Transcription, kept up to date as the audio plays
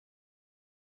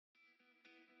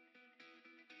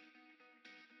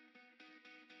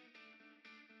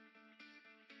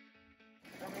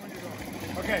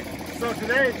So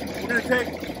today we're going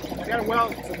to I got to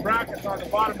weld some brackets on the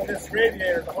bottom of this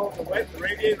radiator to hold the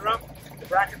radiator up. The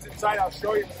brackets inside, I'll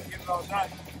show you when we get it all done.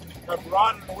 I've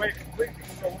rotted away completely,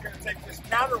 so we're going to take this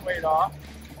counterweight off,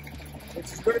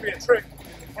 which is going to be a trick.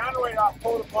 Get the counterweight off,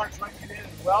 pull it apart, try and get in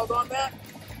and weld on that,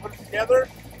 put it together.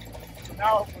 So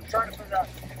now we're trying to figure out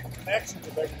the connections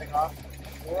of everything off.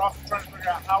 We're also trying to figure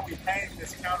out how we hang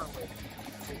this counterweight,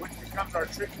 so which becomes our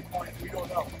tricky point. We don't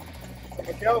know. So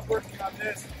Miguel's working on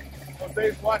this.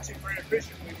 Jose's watching very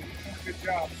efficiently, but he's doing a good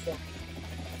job. So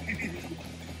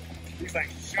he's like,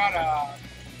 shut up.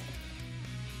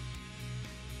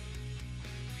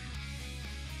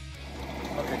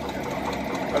 Okay,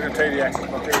 I'm going to tell you the access.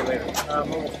 I'll tell you later.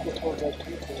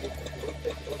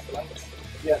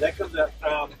 Yeah, that comes up.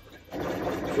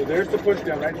 So there's the push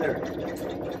down right there.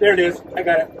 There it is. I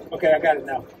got it. Okay, I got it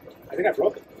now. I think I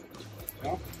broke it.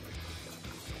 No?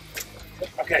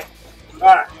 Okay.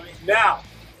 All right. Now,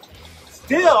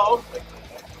 still,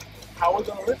 how are we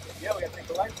going to lift it? Yeah, we got to take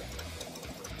the lights out.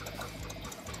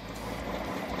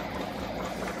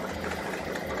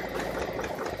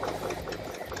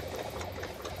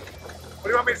 What do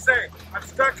you want me to say? I'm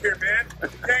stuck here, man. You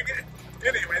can't get it.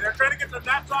 Anyway, they're trying to get the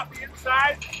nuts off the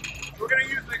inside. We're going to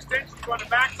use an extension on the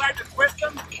backside to twist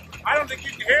them. I don't think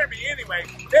you can hear me anyway.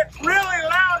 It's really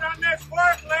loud on this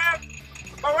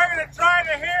forklift, but we're going to try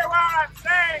to hear what I'm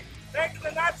saying. Take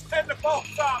the nuts and the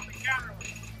bolts off the counterweight.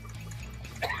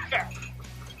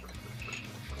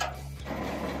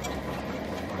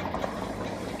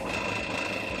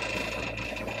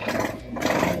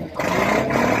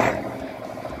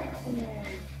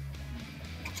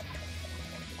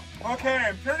 Okay,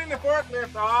 I'm turning the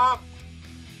forklift off.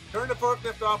 Turn the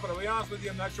forklift off, but I'll be honest with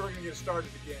you, I'm not sure we're going to get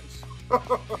started again.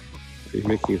 Are you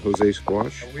making Jose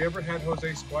squash? Have we ever had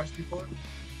Jose squash before?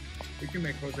 We can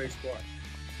make Jose squash.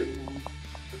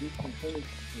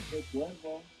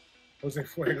 Jose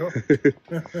Fuego.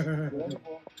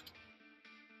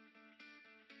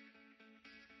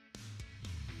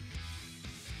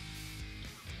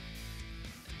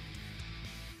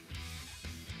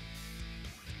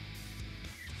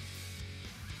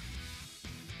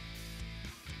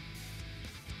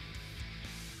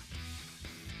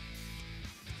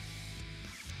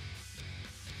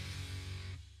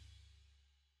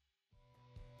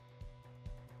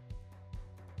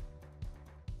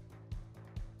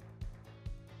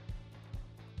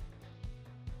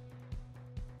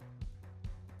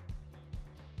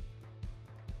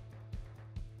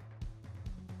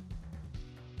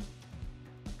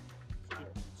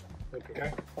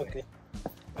 Okay. Okay.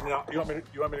 And now, you want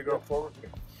me to go forward?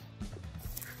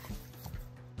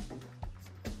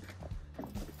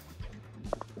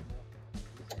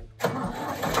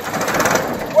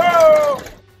 Whoa!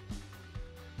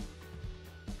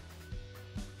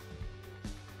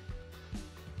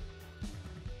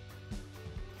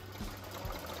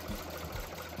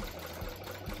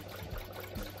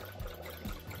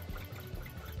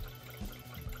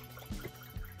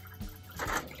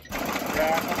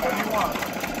 What do you want?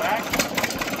 Back?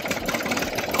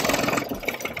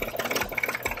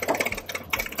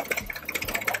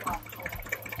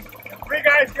 Three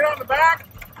guys, get on the back.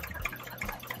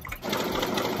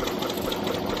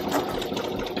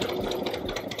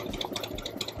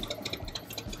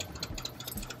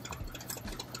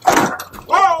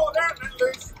 Whoa, that's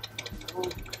loose.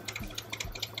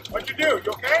 What'd you do?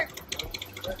 You okay?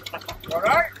 All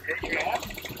right? Yeah.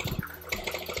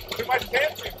 Too much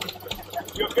tension.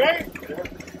 You okay?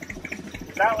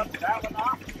 Is that one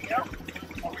off? Yep.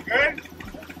 Are we good?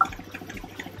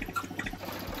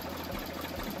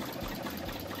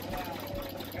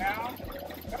 Down.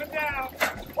 Coming down.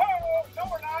 Whoa! No,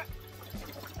 we're not.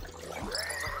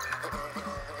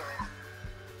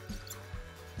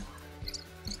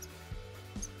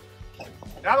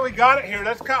 Now that we got it here,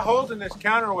 let's cut holes in this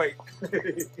counterweight.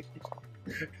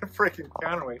 Freaking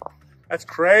counterweight. That's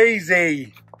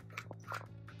crazy.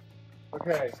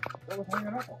 Okay. What was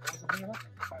hanging up?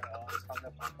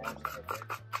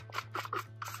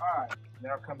 Alright,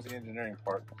 now comes the engineering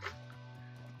part.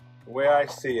 The way I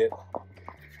see it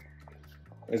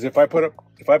is if I put a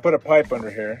pipe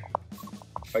under here,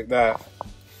 like that,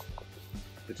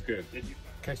 it's good.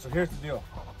 Okay, so here's the deal.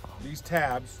 These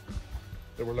tabs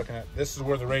that we're looking at, this is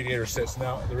where the radiator sits.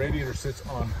 Now, the radiator sits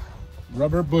on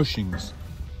rubber bushings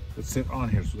that sit on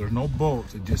here. So there's no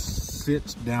bolts, it just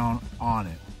sits down on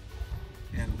it.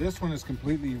 And this one is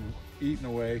completely eaten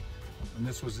away, and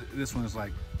this one is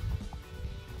like,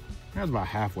 that's about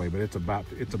halfway, but it's about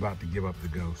to give up the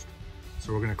ghost.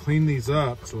 So we're gonna clean these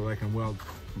up so I can weld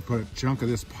and put a chunk of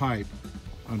this pipe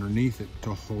underneath it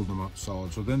to hold them up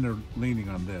solid. So then they're leaning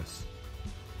on this.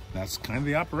 That's kind of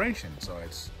the operation. So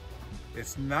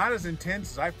it's not as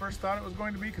intense as I first thought it was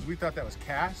going to be, because we thought that was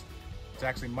cast. It's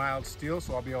actually mild steel,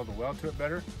 so I'll be able to weld to it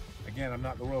better. Again, I'm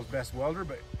not the world's best welder,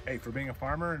 but hey, for being a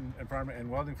farmer and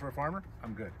welding for a farmer,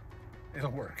 I'm good.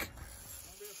 It'll work.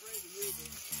 Don't be afraid to use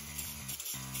it.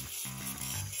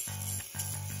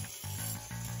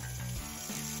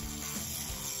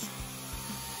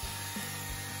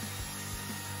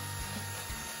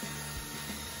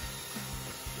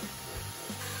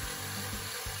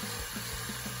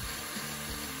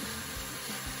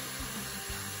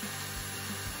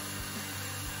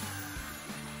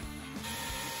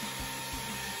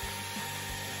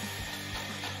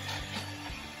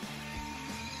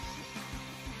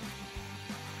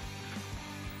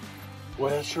 Well,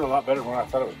 that's sure a lot better than what I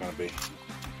thought it was going to be.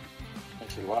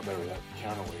 Actually, a lot better with that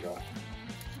counterweight off.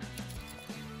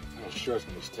 I was sure it's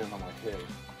going to be standing on my head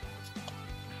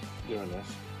doing this.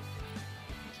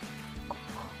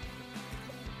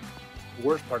 The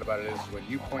worst part about it is when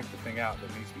you point the thing out that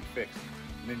needs to be fixed,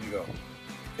 and then you go,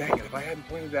 dang it, if I hadn't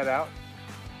pointed that out,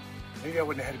 maybe I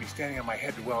wouldn't have had to be standing on my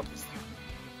head to weld this thing.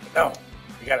 But no,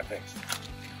 you got it fixed.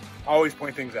 Always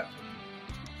point things out.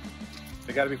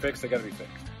 They got to be fixed, they got to be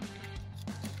fixed.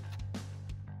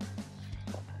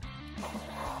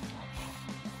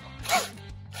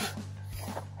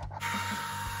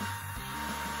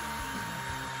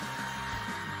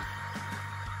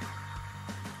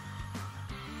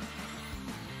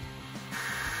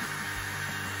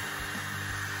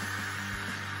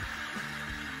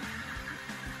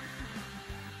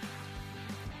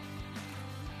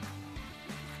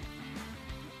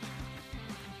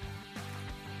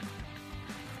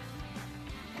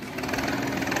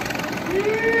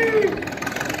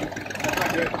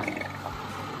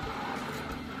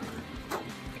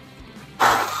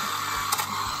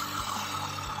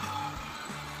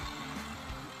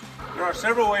 There are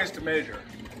several ways to measure.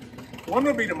 One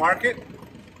would be to mark it,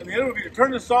 and the other would be to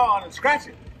turn the saw on and scratch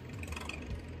it.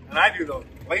 And I do the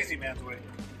lazy man's way.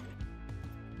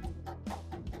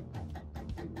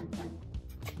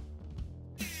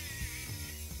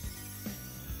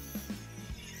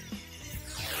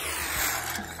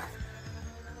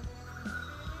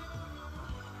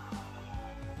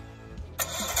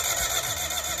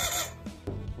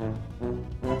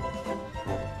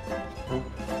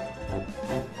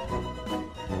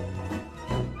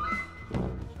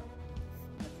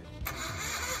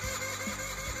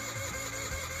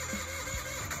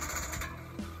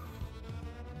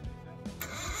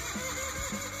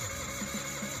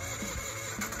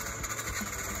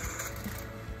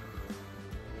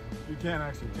 You can't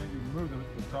actually change, you can move the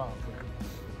top. But,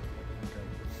 okay.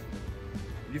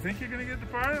 You think you're going to get the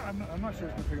fire? I'm not sure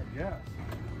it's going to pick up gas.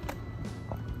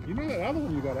 You know that other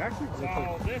one you got actually?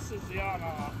 So this is the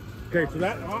on-off. Okay, so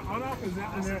that on-off is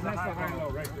that, and that's the high-low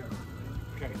right there.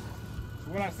 Okay.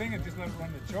 So what I was thinking is just let it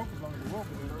run the choke as long as it will,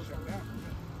 but then it'll shut down.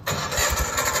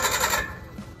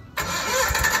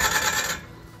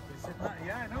 He said,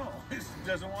 yeah, I know. He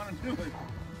doesn't want to do it.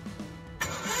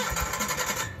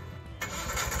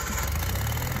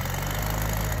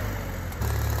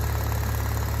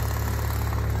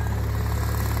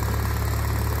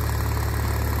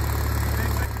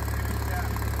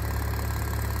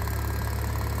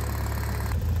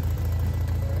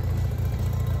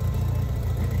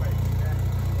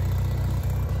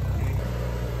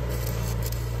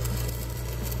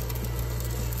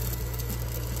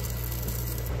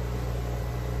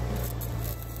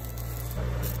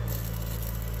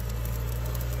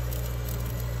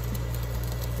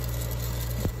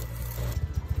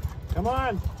 Come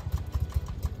on.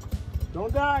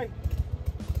 Don't die.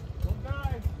 Don't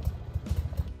die.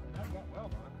 That got well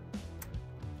done.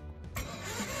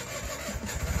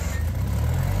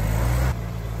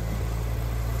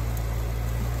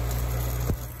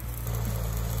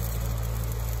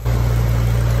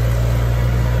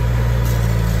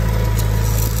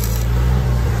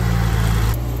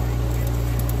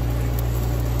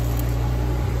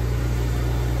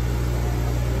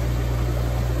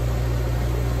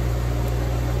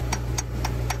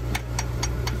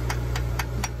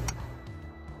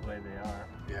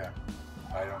 Yeah,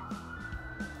 I don't.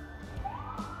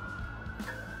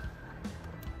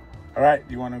 All right,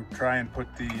 you want to try and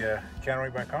put the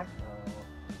counterweight back on?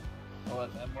 I'll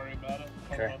let them worry about it.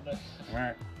 Okay. All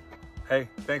right. Hey,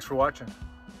 thanks for watching.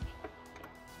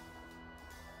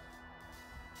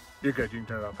 You're good. You can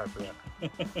turn it off after that.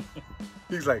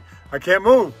 He's like, I can't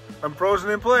move. I'm frozen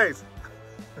in place.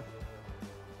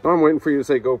 No, I'm waiting for you to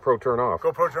say GoPro turn off.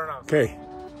 GoPro turn off. Okay.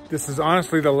 This is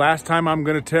honestly the last time I'm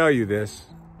going to tell you this.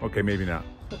 Okay, maybe not.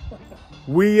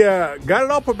 We got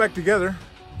it all put back together.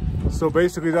 So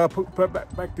basically it's all put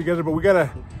back together, but we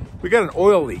got an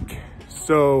oil leak.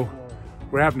 So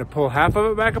we're having to pull half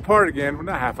of it back apart again. Well,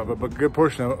 not half of it, but a good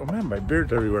portion of it. Oh man, my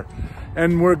beard's everywhere.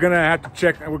 And we're gonna have to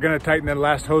check, we're gonna tighten that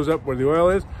last hose up where the oil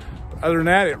is. But other than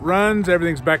that, it runs,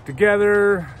 everything's back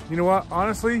together. You know what,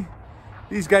 honestly,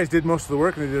 these guys did most of the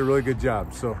work and they did a really good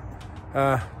job. So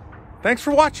thanks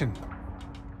for watching.